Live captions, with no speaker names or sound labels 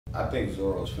I think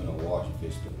Zoro's finna watch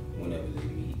Vista whenever they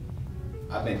meet.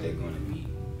 I think they're gonna meet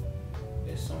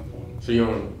at some point. So you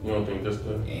don't think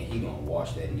Vista? And he gonna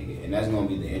watch that nigga, and that's gonna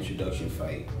be the introduction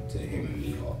fight to him and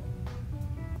Mihawk.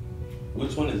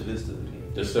 Which one is Vista?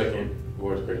 The second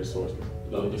world's greatest swordsman.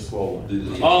 The swole.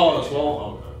 Oh,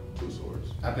 swole. Okay. 2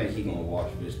 swords. I think he gonna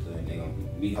watch Vista, and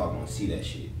Mihawk gonna see that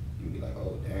shit and be like,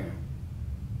 oh damn.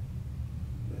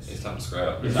 It's time to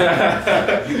scrap. You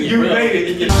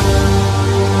made it.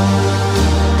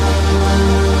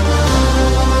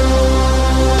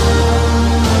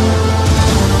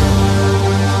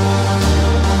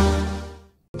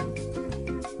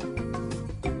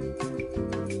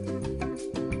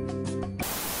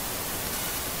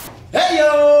 Hey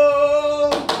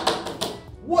yo!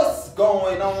 What's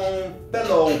going on,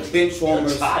 fellow bench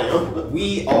warmers?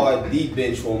 We are the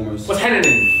bench warmers. What's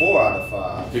happening? 4 out of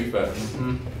 5. Big fat.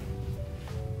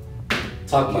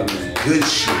 Talk about man. good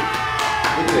shit. Look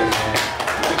at man.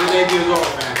 Look at that,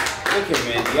 man. Look at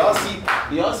man.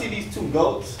 Do y'all see these 2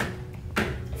 goats?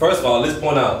 First of all, let's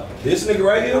point out this nigga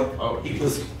right here. Oh, he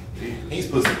pussy. He's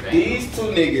pussy. These 2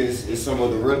 niggas is some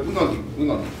of the real. We gonna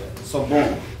get that. So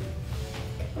boom.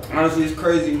 Honestly, it's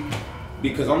crazy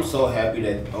because I'm so happy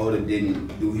that Oda didn't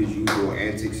do his usual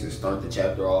antics and start the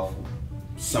chapter off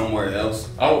somewhere else.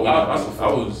 I really thought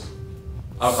that was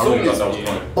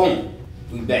funny. Boom,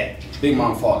 we back. Big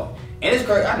Mom falling, and it's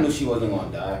crazy. I knew she wasn't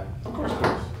gonna die. Of course.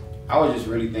 I was just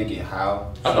really thinking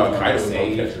how. I thought Kaido was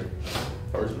gonna catch her.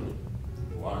 Personally.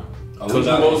 Why? Because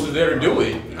who else is there to do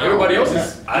it? Everybody else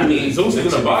is. I mean, Zeus is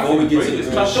in the box. Before we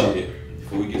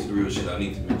get to the real shit, I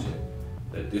need to mention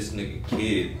that this nigga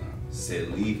kid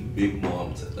said leave Big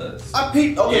Mom to us. I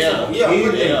peeped. Okay,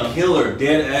 Kid and Killer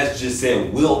dead ass just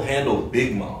said we'll handle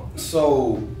Big Mom.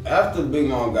 So after Big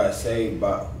Mom got saved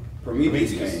by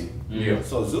Prometheus came. Yeah.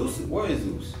 So Zeus, where is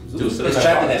Zeus? Zeus is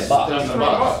trapped in that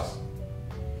box.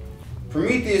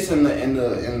 Prometheus in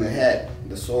the hat,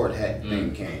 the sword hat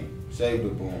thing came. Saved the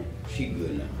boom. She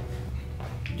good now.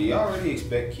 Do y'all really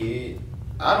expect Kid?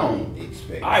 I don't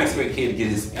expect. I expect Kid to get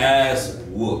his ass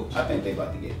whooped. I think they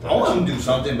about to get. I want him to do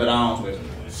something, but I don't expect him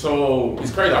to win. So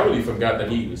it's crazy. I really forgot that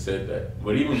he even said that.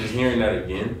 But even just hearing that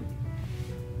again,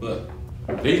 But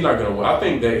he's not gonna win. I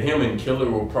think that him and Killer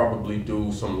will probably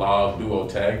do some live duo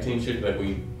tag team shit that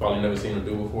we probably never seen them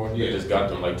do before. Yeah. They just got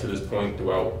them like to this point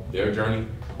throughout their journey.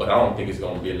 But I don't think it's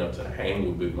gonna be enough to hang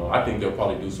with Big Mom. I think they'll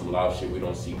probably do some live shit we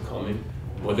don't see coming.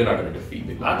 Well, they're not gonna defeat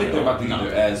Big Mom. I think they're about to get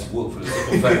their ass whooped for the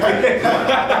simple fact.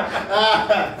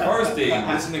 First thing,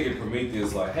 this nigga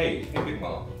Prometheus like, hey Big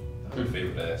Mom, I have a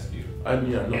favor to ask you.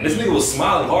 And this nigga was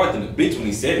smiling hard than the bitch when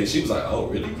he said it. She was like, oh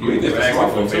really? You ain't never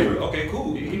asked for a favor? Okay,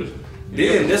 cool.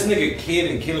 Then this nigga Kid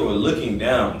and Killer were looking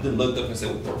down, then looked up and said,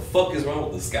 what the fuck is wrong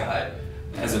with the sky?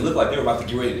 As it looked like they were about to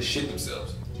get ready to shit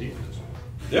themselves.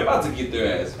 They're about to get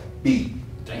their ass beat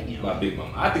by Big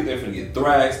Mom. I think they're finna get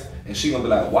thrashed, and she gonna be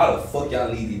like, why the fuck y'all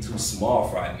leave these 2 small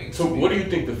fried niggas? So what do you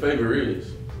think the favor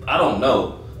is? I don't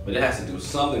know, but it has to do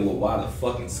something with why the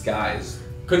fucking sky is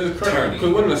Because it's crazy.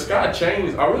 Because when the sky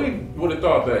changed, I really would have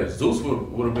thought that Zeus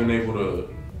would have been able to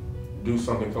do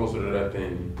something closer to that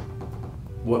than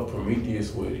what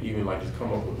Prometheus would even like just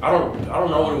come up with. I don't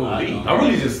know what it would be. I'm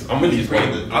really just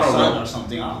waiting. I don't know. Or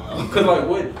something, I don't know. Because like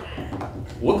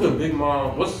what could Big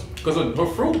Mom, because her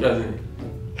fruit doesn't,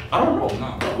 I don't know.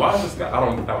 No. Why is this guy, I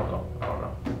don't know.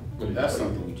 Really That's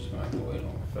something we just gonna have to wait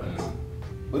on.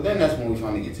 But then that's when we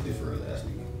finally get to this real ass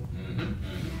nigga.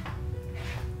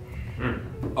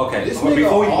 Okay, This nigga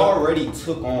already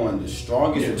took on the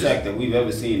strongest attack that we've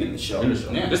ever seen in the show.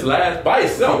 Yeah. This last by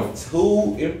itself.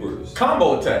 2 emperors.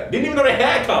 Combo attack. Didn't even know they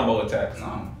had combo attacks.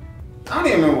 No. I don't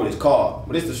even remember what it's called,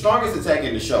 but it's the strongest attack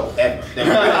in the show ever that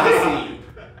we've ever seen.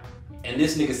 And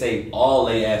this nigga say all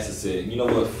they asses said, you know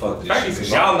what, fuck this Fact shit,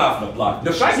 y'all not finna block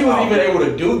The this fact shit. he was even able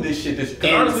to do this shit,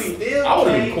 honestly, still I would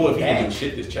have been cool if he came didn't back.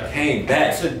 shit this chapter. Came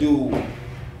back. To do.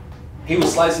 He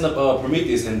was slicing up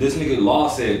Prometheus, and this nigga Law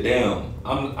said, damn,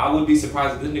 I would be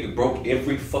surprised if this nigga broke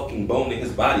every fucking bone in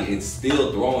his body and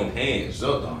still throwing hands.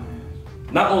 Still throwing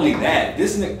hands. Not only that,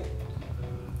 this nigga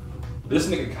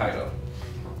Kaido.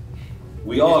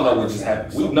 We all know what just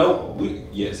happened. We know,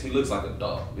 yes, he looks like a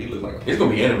dog. He looks like It's gonna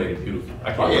be animated beautiful.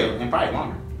 I can't wait. And probably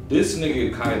longer. This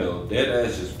nigga Kaido, dead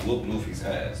ass just whooped Luffy's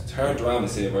ass. Turned around and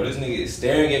said, bro, this nigga is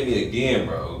staring at me again,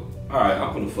 bro. Alright,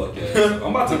 I'm gonna fuck your ass.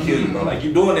 I'm about to kill you, bro. Like,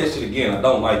 you doing that shit again. I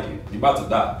don't like it. You about to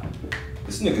die.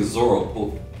 This nigga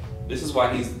Zoro, this is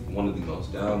why he's one of the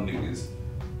most down niggas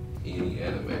in the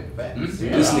anime. This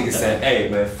nigga said, hey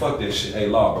man, fuck this shit. Hey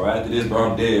Law, bro, after this,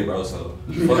 bro, I'm dead, bro, so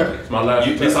fuck it. It's my last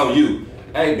That's on you.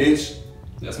 Hey bitch,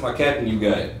 that's my captain you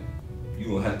got. You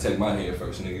gonna have to take my head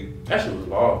first, nigga. That shit was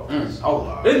wild. Oh,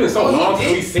 Lord. It's been so long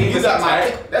since we seen this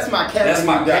attack. That's my captain. That's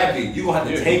my captain. You gonna have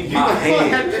to take my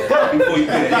hand before you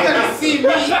get You gotta see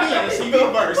me. She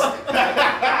go first.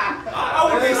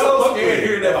 I would be so scared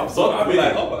hearing that. I'm so. I'd be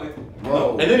like, oh my.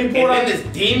 Bro. And then he pulled out this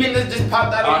demon that just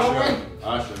popped out of nowhere.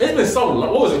 Usher. It's been so long.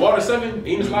 What was it? Water 7?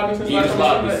 Enos Lobby since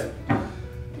last time?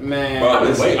 Man. Bro,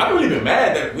 I've really been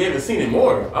mad that we haven't seen it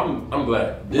more. I'm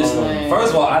glad. This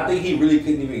first of all, I think he really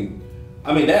couldn't even.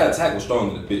 I mean, that attack was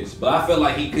strong in the bitch, but I felt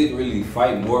like he couldn't really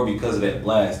fight more because of that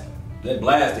blast. That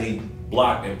blast that he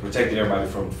blocked and protected everybody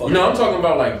from fucking. No, I'm talking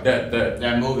about like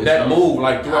that move. That move,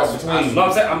 like throughout between. No,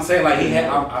 I'm saying like he had.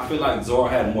 I feel like Zoro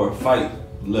had more fight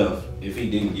left if he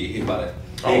didn't get hit by that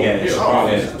big ass strong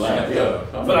ass blast. Yeah,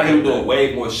 I feel like he was doing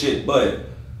way more shit, but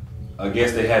I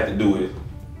guess they had to do it.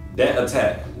 That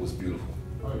attack was beautiful.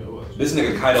 Oh, it was. This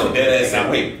nigga Kaido dead ass said,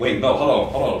 wait, no,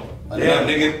 hold on. Damn,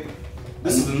 nigga.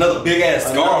 This is another big ass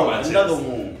scar on my chest. Another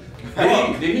wound.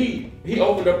 Did he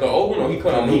opened up the old one or he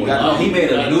cut a new one? No, he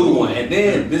made a new one. And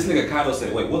then this nigga Kaido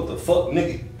said, wait, what the fuck,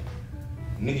 nigga?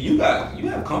 Nigga, you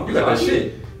have confidence. You got that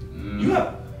shit. You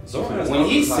have Zoro has When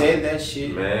he confidence. said that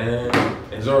shit, Man.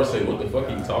 And Zoro said, what the fuck are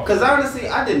you talking because about? honestly,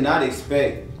 I did not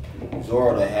expect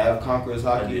Zoro to have Conqueror's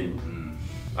I Haki. didn't.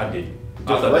 I didn't.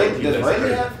 Does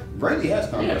Rayleigh have? Rayleigh has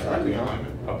Conqueror's Haki,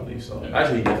 huh? I believe so.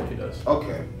 Actually, he definitely does.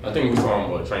 Okay. I think we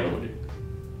saw him training with it.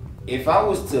 If I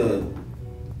would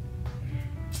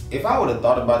have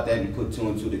thought about that and put two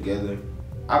and two together,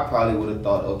 I probably would have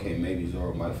thought, okay, maybe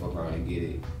Zoro might fuck around and get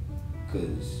it,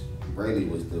 because Rayleigh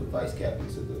was the vice captain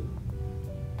to the.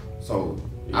 So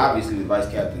obviously the vice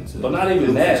captain to. But not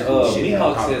even that. Mihawk said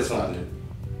Conqueror's something.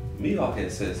 Mihawk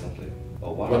had said something.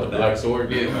 Oh, why What, the black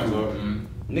sword? Yeah, black sword.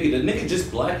 Nigga, the nigga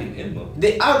just black and Emma.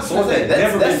 I was gonna say,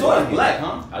 that sword is black,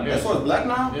 huh? I That sword is black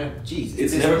now? Yeah. Jesus.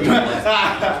 It's never been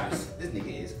black. This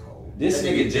nigga is cold. This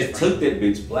nigga just took that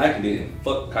bitch, blackened it, and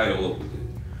fucked Kaido up with it.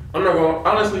 I'm not gonna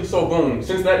honestly. So boom,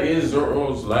 since that is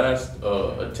Zoro's last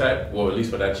attack, well at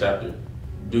least for that chapter,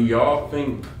 do y'all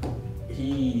think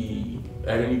he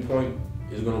at any point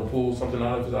is gonna pull something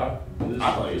out of his eye in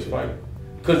this fight?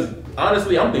 Because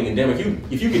honestly, I'm thinking, damn, if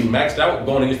you get maxed out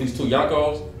going against these two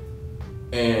Yonkos,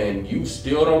 and you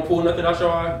still don't pull nothing out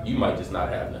your eye, you might just not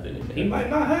have nothing in there. He might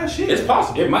not have shit. It's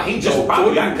possible. He just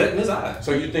probably got cut in his eye.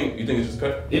 So you think it's just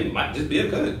cut? It might just be a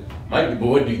cut. Might be, but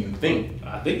what do you think?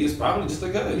 I think it's probably just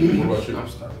a cut. What about you? I'm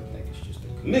starting to think it's just a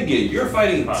cut. Nigga, you're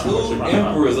fighting two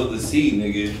emperors of the sea,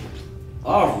 nigga.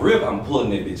 Off rip, I'm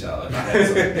pulling that bitch out. I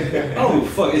don't give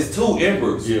a fuck. It's two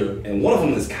emperors. Yeah. And one of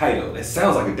them is Kaido. That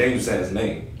sounds like a dangerous ass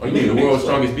name. Oh, you mean the world's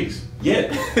strongest beast?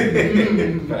 Yeah.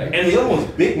 And the other one's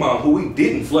Big Mom, who we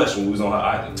didn't flesh when we was on her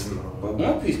island. But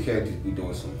One Piece characters be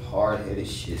doing some hard-headed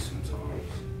shit sometimes.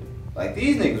 Like,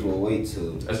 these niggas will wait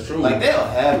till... That's true. Like, they'll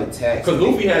have attacks. Because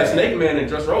Luffy had Snake Man and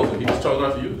Dressrosa. He just chose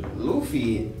not to use it.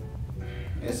 Luffy,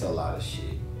 it's a lot of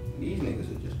shit. These niggas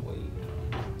will just wait.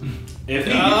 If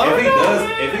he does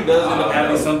end up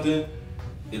having something,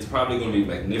 it's probably gonna be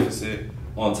magnificent.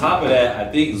 On top of that,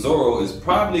 I think Zoro is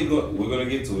probably going. We're gonna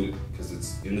get to it because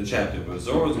it's in the chapter. But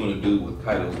Zoro's gonna do what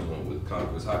Kaido's doing with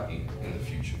Conqueror's Haki in the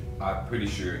future. I'm pretty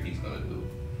sure he's gonna do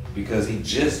it because he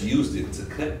just used it to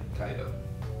cut Kaido.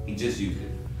 He just used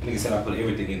it. Nigga said I put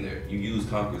everything in there. You used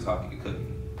Conqueror's Haki to cut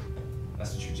me.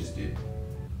 That's what you just did.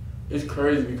 It's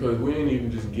crazy because we didn't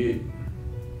even just get.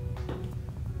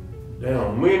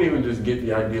 Damn, we didn't even just get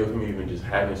the idea of him even just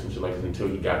having some shit like this until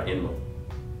he got Enma.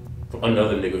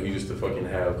 Another nigga who used to fucking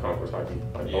have Conqueror's Haki,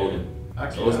 like Odin.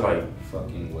 So it's like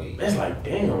fucking wait. It's like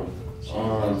damn.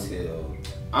 Until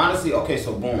honestly, okay.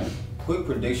 So boom. Quick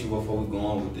prediction before we go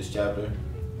on with this chapter.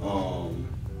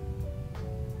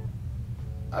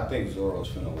 I think Zoro's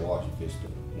finna watch Vista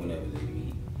whenever they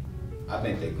meet. I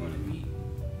think they're gonna meet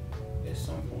at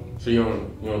some point. So you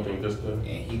don't think Vista? And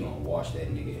he gonna watch that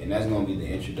nigga, and that's gonna be the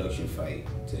introduction fight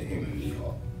to him and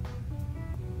Mihawk.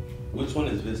 Which one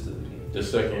is Vista? The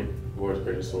second world's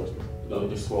greatest swordsman.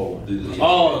 The swole one. The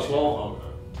swole.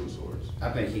 Okay. 2 swords.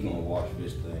 I think he gonna watch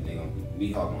Vista, and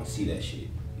Mihawk gonna see that shit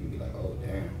and be like, oh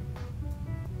damn.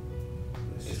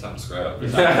 It's time to scrap. You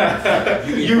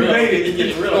made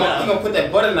it. He gonna put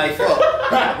that butter knife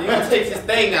up. He gonna take his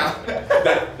thing out.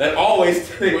 that always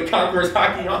thing with Conqueror's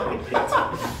Haki on it.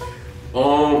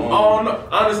 Oh no,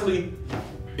 honestly,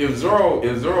 if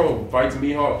Zoro fights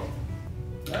Mihawk,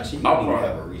 actually, he don't even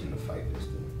have a reason to fight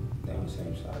Vista. They're on the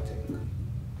same side technically.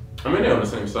 I mean, they're on the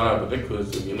same side, but they could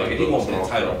still be like he wants that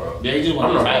title, bro. Yeah, he just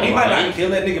wants the title. He might not kill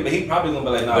that nigga, but he probably gonna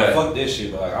be like, nah, fuck this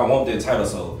shit. But like, I want that title,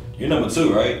 so you're number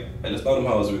 2, right? Hey, let's throw them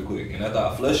hoes real quick. And after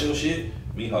I flush your shit,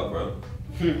 Mihawk, bro.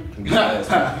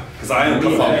 Because I am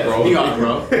bro. Be on,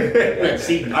 bro.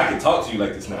 I can talk to you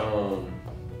like this now.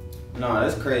 Nah,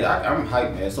 that's crazy. I'm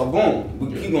hyped, man. So boom,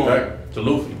 we keep going. Back to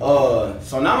Luffy.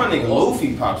 So now my nigga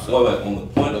Luffy pops up. But on the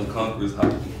point of Conqueror's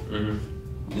Haki,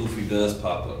 Luffy does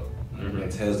pop up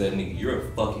and tells that nigga, "You're a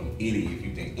fucking idiot if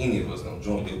you think any of us gonna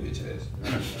join your bitch ass."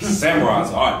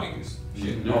 Samurais are niggas.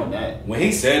 Shit. No, that. When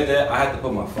he said that, I had to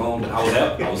put my phone down.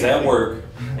 I was at work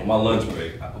on my lunch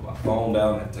break. I put my phone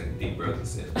down and I took a deep breath and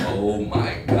said, "Oh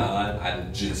my God, I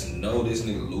just know this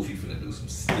nigga Luffy finna do some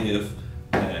stiff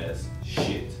ass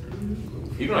shit."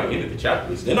 Even like ended the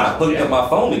chapter. Then I picked up my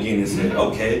phone again and said,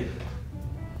 "Okay,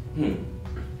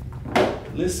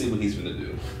 let's see what he's finna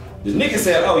do." The nigga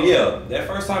said, "Oh yeah, that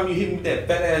first time you hit me with that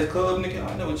fat ass club, nigga,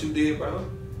 I know what you did, bro.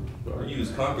 You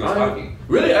used Conqueror's Haki."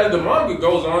 Really, as the manga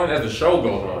goes on, as the show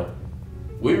goes on,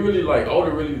 we really like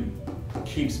Oda really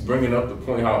keeps bringing up the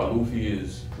point how Luffy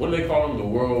is, what do they call him, the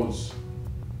world's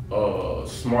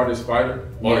smartest fighter,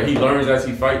 or he learns as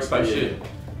he fights type shit.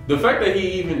 The fact that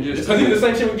he even just, because he's the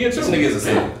same shit we get too. This nigga is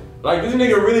insane. Like this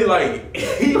nigga really like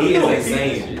he is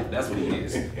insane. That's what he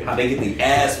is. How they get the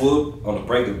ass whooped on the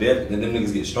brink of death, and then them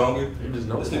niggas get stronger. This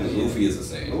nigga Luffy is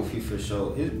insane. Luffy for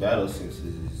sure. His battle sense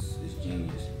is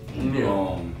genius.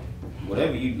 Yeah.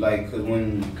 Whatever you like, because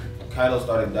when Kaido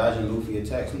started dodging Luffy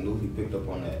attacks, and Luffy picked up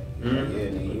on that. Like, yeah,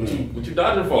 nigga, what you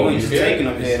dodging for? You ain't just taking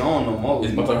them head on no more.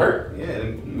 It's about to hurt. Yeah,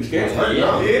 you scared? Hurt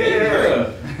now. Yeah.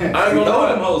 I ain't gonna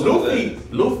lie.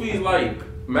 Luffy's like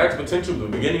max potential at the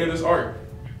beginning of this arc.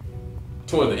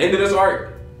 Towards the end of this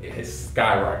arc, it's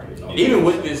skyrocketed. Even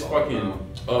with this fucking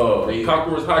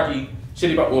Conqueror's Haki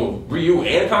shit about Ryu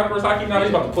and Conqueror's Haki now, he's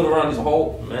about to put around this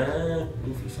whole man.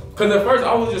 Because at first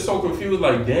I was just so confused,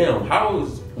 like damn,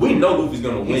 we know Luffy's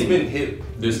gonna win. He's been hit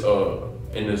this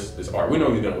in this arc. We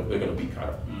know they're gonna beat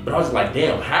Kaido. But I was like,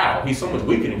 damn, how? He's so much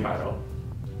weaker than Kaido.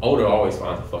 Oda always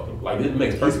finds a fucking like it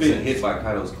makes perfect sense. He's been hit by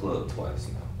Kaido's club twice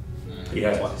now.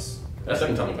 Yeah, twice. That's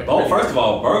second time. First of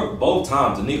all, both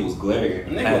times the nigga was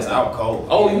glaring. The nigga was out cold.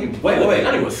 Oh, wait.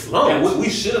 That nigga was slumped. And we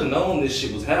should have known this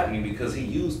shit was happening because he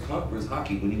used Conqueror's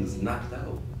Haki when he was knocked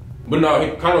out. But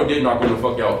no, Kaido did knock him the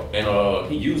fuck out, and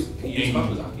he used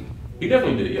Conqueror's Haki. He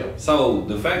definitely did, yeah. So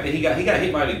the fact that he got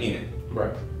hit by it again.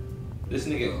 Right. This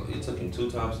nigga, it took him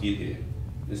 2 times to get hit.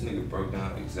 This nigga broke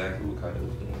down exactly what Kaido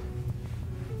was doing.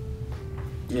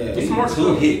 Yeah, it's smart.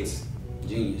 2 hits.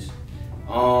 Genius.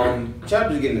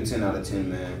 Chapter's getting a 10 out of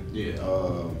 10, man. Yeah.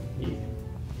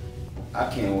 I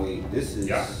can't wait. This is.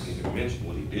 Yeah, I didn't mention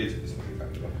what he did to this nigga.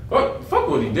 Well, fuck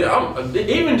what he did.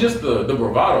 Even just the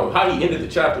bravado, how he ended the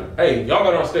chapter. Hey, y'all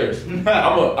go downstairs. I'm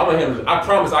a handle. I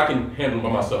promise I can handle it by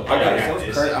myself. I got it.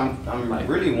 It's crazy. I'm like,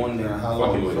 really wondering how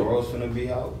long Zoro's gonna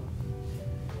be out.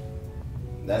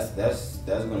 That's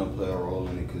gonna play a role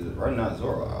in it because right now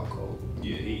Zoro out cold.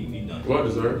 Yeah, he done. Well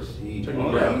deserves. He take a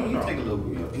little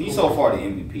bit. He's so far the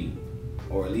MVP,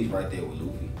 or at least right there with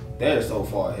Luffy. They're so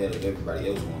far ahead of everybody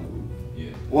else on the roof.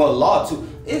 Yeah. Well, Law too.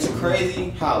 It's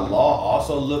crazy how Law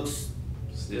also looks.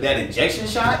 That injection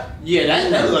shot. Yeah,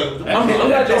 that's like. I'm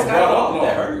not just brought up Law.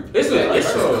 That hurt. It's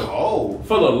cold.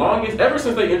 For the longest, ever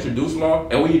since they introduced Law,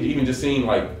 and we had even just seen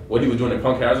like what he was doing in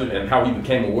Punk Hazard and how he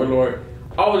became a warlord.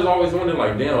 I was always wondering,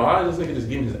 like, damn, why is this nigga just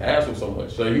getting his ass with so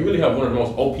much? So you really have one of the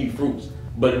most OP fruits.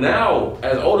 But now,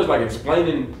 as Oda's like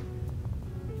explaining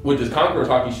with this Conqueror's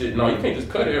Haki shit, no, you can't just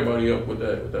cut everybody up with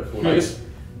that fool. Like, it's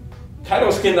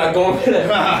Kaido's skin not going for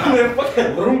that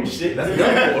fucking room shit. That's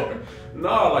done for.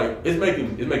 No, like it's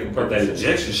making perfect that sense.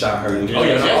 injection shot hurt.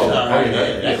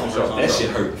 That shit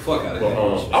hurt the fuck out of him.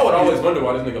 I would always wonder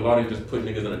why this nigga Lottie just put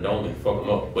niggas in a dome and fuck them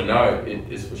up. But now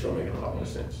it's for sure making a lot more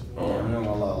sense. I'm not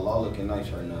gonna lie, Law looking nice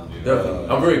right now. Definitely.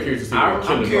 I'm very curious to see what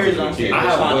I'm curious on what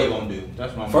they gonna do.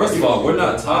 That's what I'm First of all, we're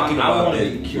not talking about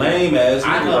that lame ass.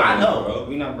 I know, bro.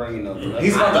 We're not bringing up.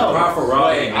 He's about to cry for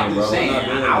Robin. I'm just saying.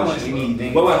 I want to see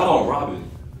anything. Wait, hold on, Robin.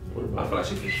 I feel like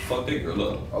she can fuck that girl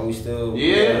up. Are we still?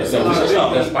 Yeah. It's a lot of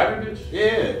stuff. That spider bitch?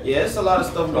 Yeah, it's a lot of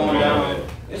stuff going down.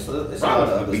 It's a lot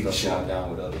of other stuff going down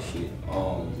with other shit.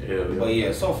 But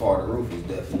yeah, so far the roof is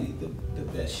definitely the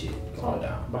best shit going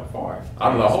down by far.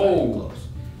 Out of the whole.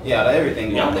 Yeah,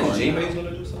 everything. Y'all think Jinbei's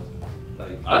gonna do something?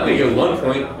 Like, I think at one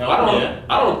point,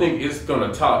 I don't think it's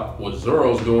gonna top what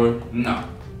Zoro's doing. No.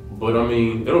 But I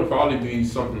mean, it'll probably be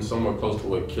something somewhere close to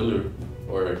what Killer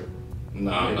or. No,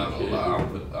 I'm not gonna lie.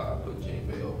 I'll put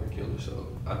Jinbei over Killer, so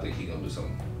I think he's gonna do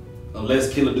something. Unless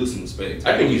Killer do some spades.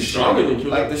 I think he's stronger than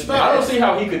Killer. Like I don't see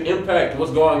how he could impact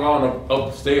what's going on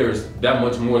upstairs that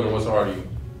much more than what's already.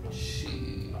 Shit.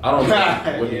 I don't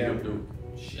know what he could do.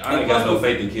 I ain't got no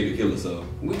faith in Killer, so.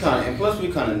 We plus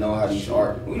we kind of know how these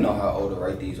arcs. We know how Oda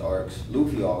write these arcs.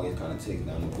 Luffy always kind of takes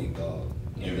down the big dog.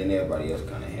 and then everybody else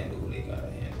kind of handle who they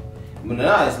gotta handle. But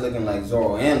now it's looking like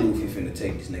ZORO and Luffy finna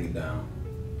take this nigga down,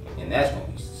 and that's gonna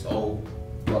be so.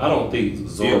 I don't think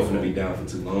ZORO finna be down for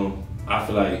too long. I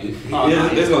feel like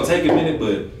it's gonna take a minute,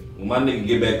 but when my nigga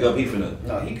get back up, he finna.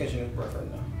 No, he catching his breath right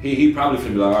now. He probably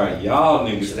finna be like, all right, y'all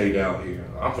niggas stay down here.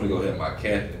 I'm finna go ahead and my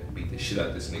captain beat the shit out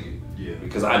of this nigga. Yeah.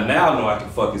 Because I now know I can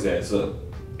fuck his ass up.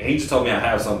 And he just told me I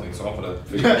have something, so I'm gonna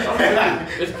figure it out.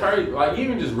 It's crazy. Like,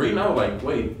 even just reading out, like,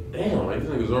 wait, damn, like, this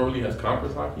nigga ZORO really has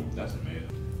conference hockey? That's amazing.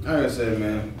 Like I said,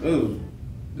 man,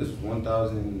 this was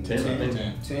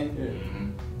 1010. 10? Yeah.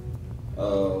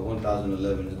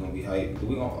 1011 is gonna be hype. Are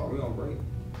we gonna break?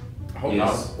 I hope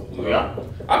not. Yeah.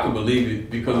 I could believe it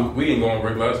because we didn't go on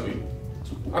break last week.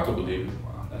 I could believe it.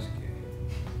 Wow, that's good.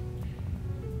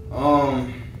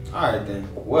 Alright then.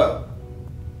 Well,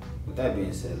 with that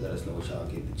being said, let us know what y'all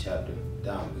give the chapter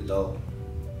down below.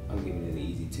 I'm giving it an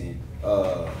easy 10.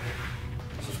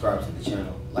 Subscribe to the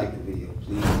channel, like the video,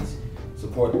 please.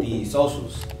 Support the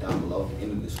socials down below in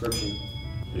the description.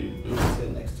 Until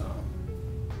next time.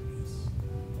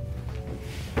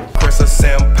 Chris a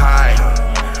senpai,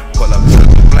 pull up to the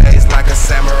blaze like a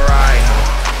samurai.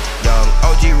 Young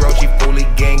OG Rochi fully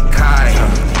Genkai,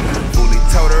 fully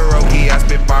Todoroki, I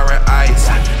spit bar and ice.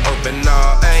 Open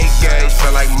all engaged,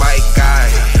 feel like my guy.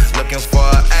 Looking for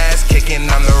ass kicking,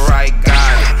 I'm the right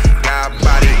guy. Got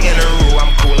body in the room,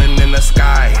 I'm cooling in the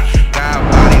sky. Got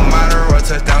body Madara,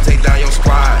 touchdown, take down your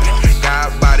squad.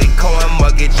 Got body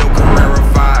Koenma, get your career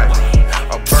revived.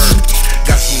 A bird,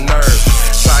 got some nerve.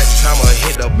 Side timer,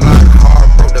 hit the block hard,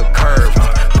 broke the curve.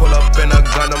 Pull up in a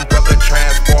Gundam, broke a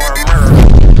transformer.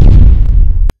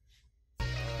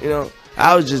 You know,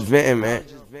 I was just venting, man.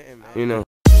 You know.